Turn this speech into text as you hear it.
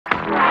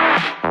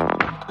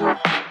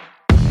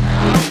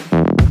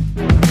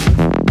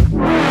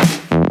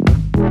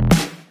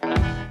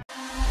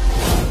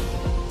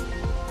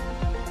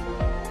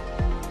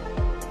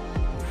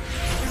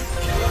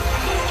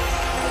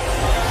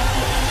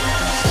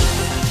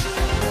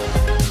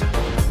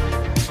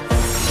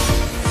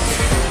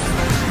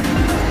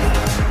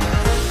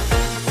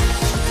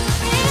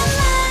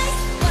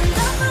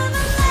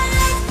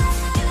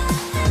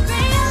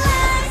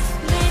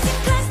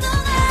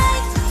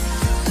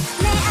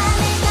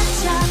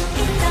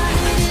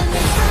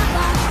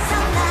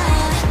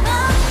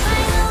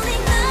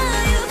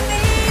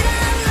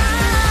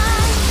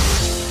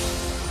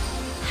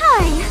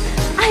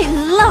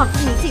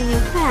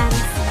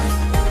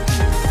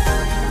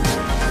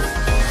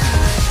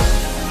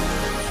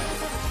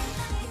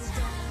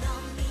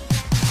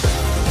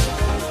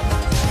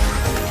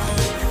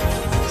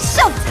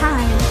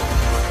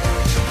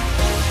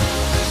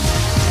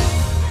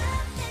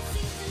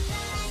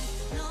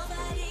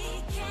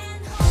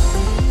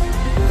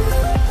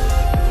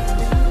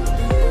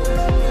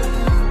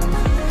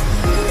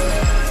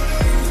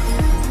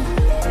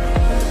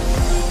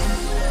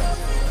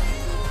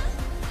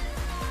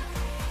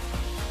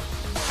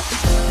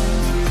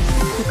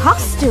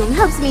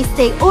me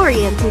stay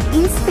oriented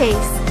in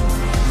space.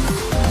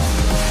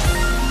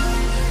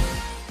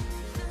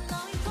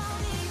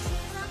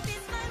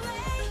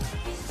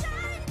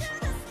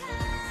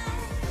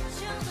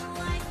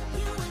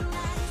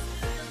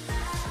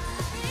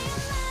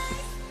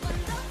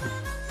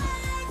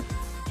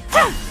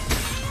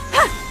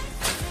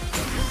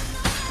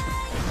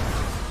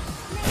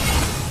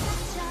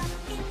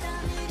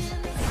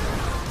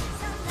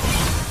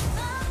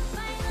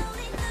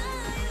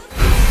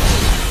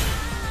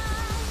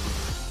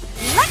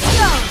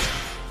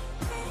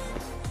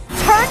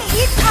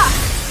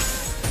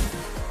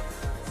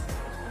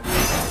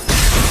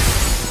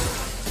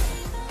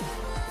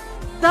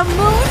 The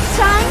moon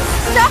shines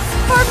just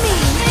for me!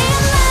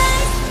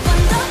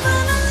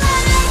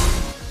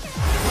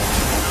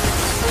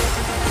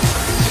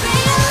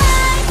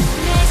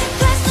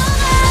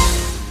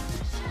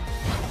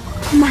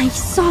 My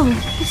song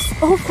is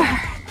over.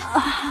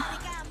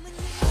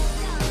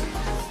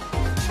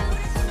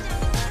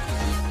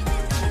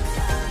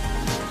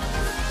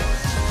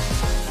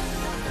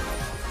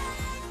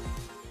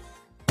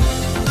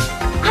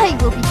 I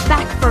will be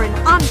back for an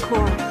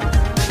encore.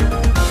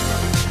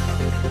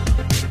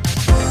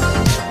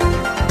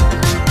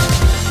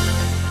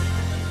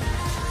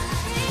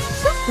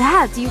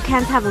 Bad you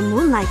can't have a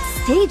moonlight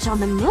stage on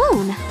the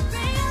moon.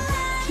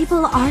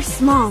 People are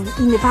small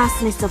in the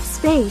vastness of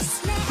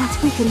space,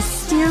 but we can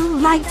still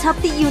light up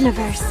the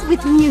universe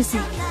with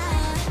music.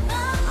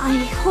 I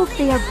hope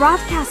they are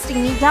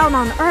broadcasting me down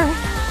on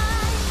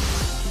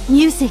Earth.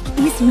 Music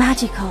is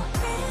magical.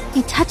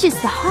 It touches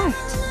the heart,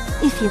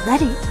 if you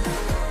let it.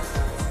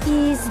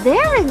 Is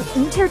there an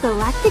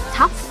intergalactic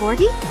top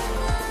 40?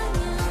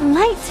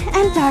 Light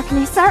and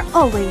darkness are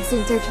always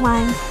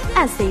intertwined,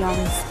 as they are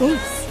in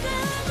space.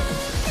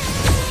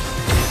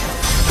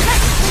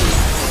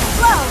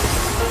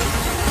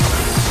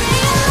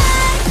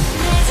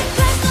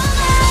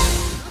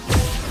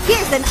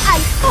 Here's an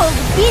ice-cold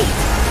beat!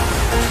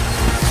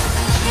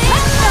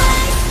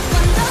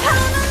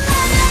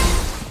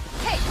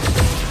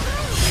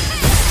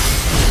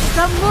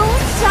 The moon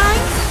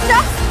shines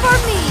just for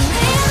me!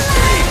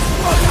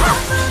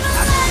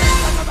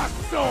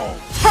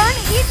 Turn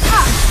it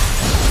up!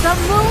 The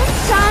moon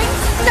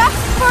shines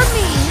just for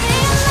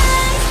me!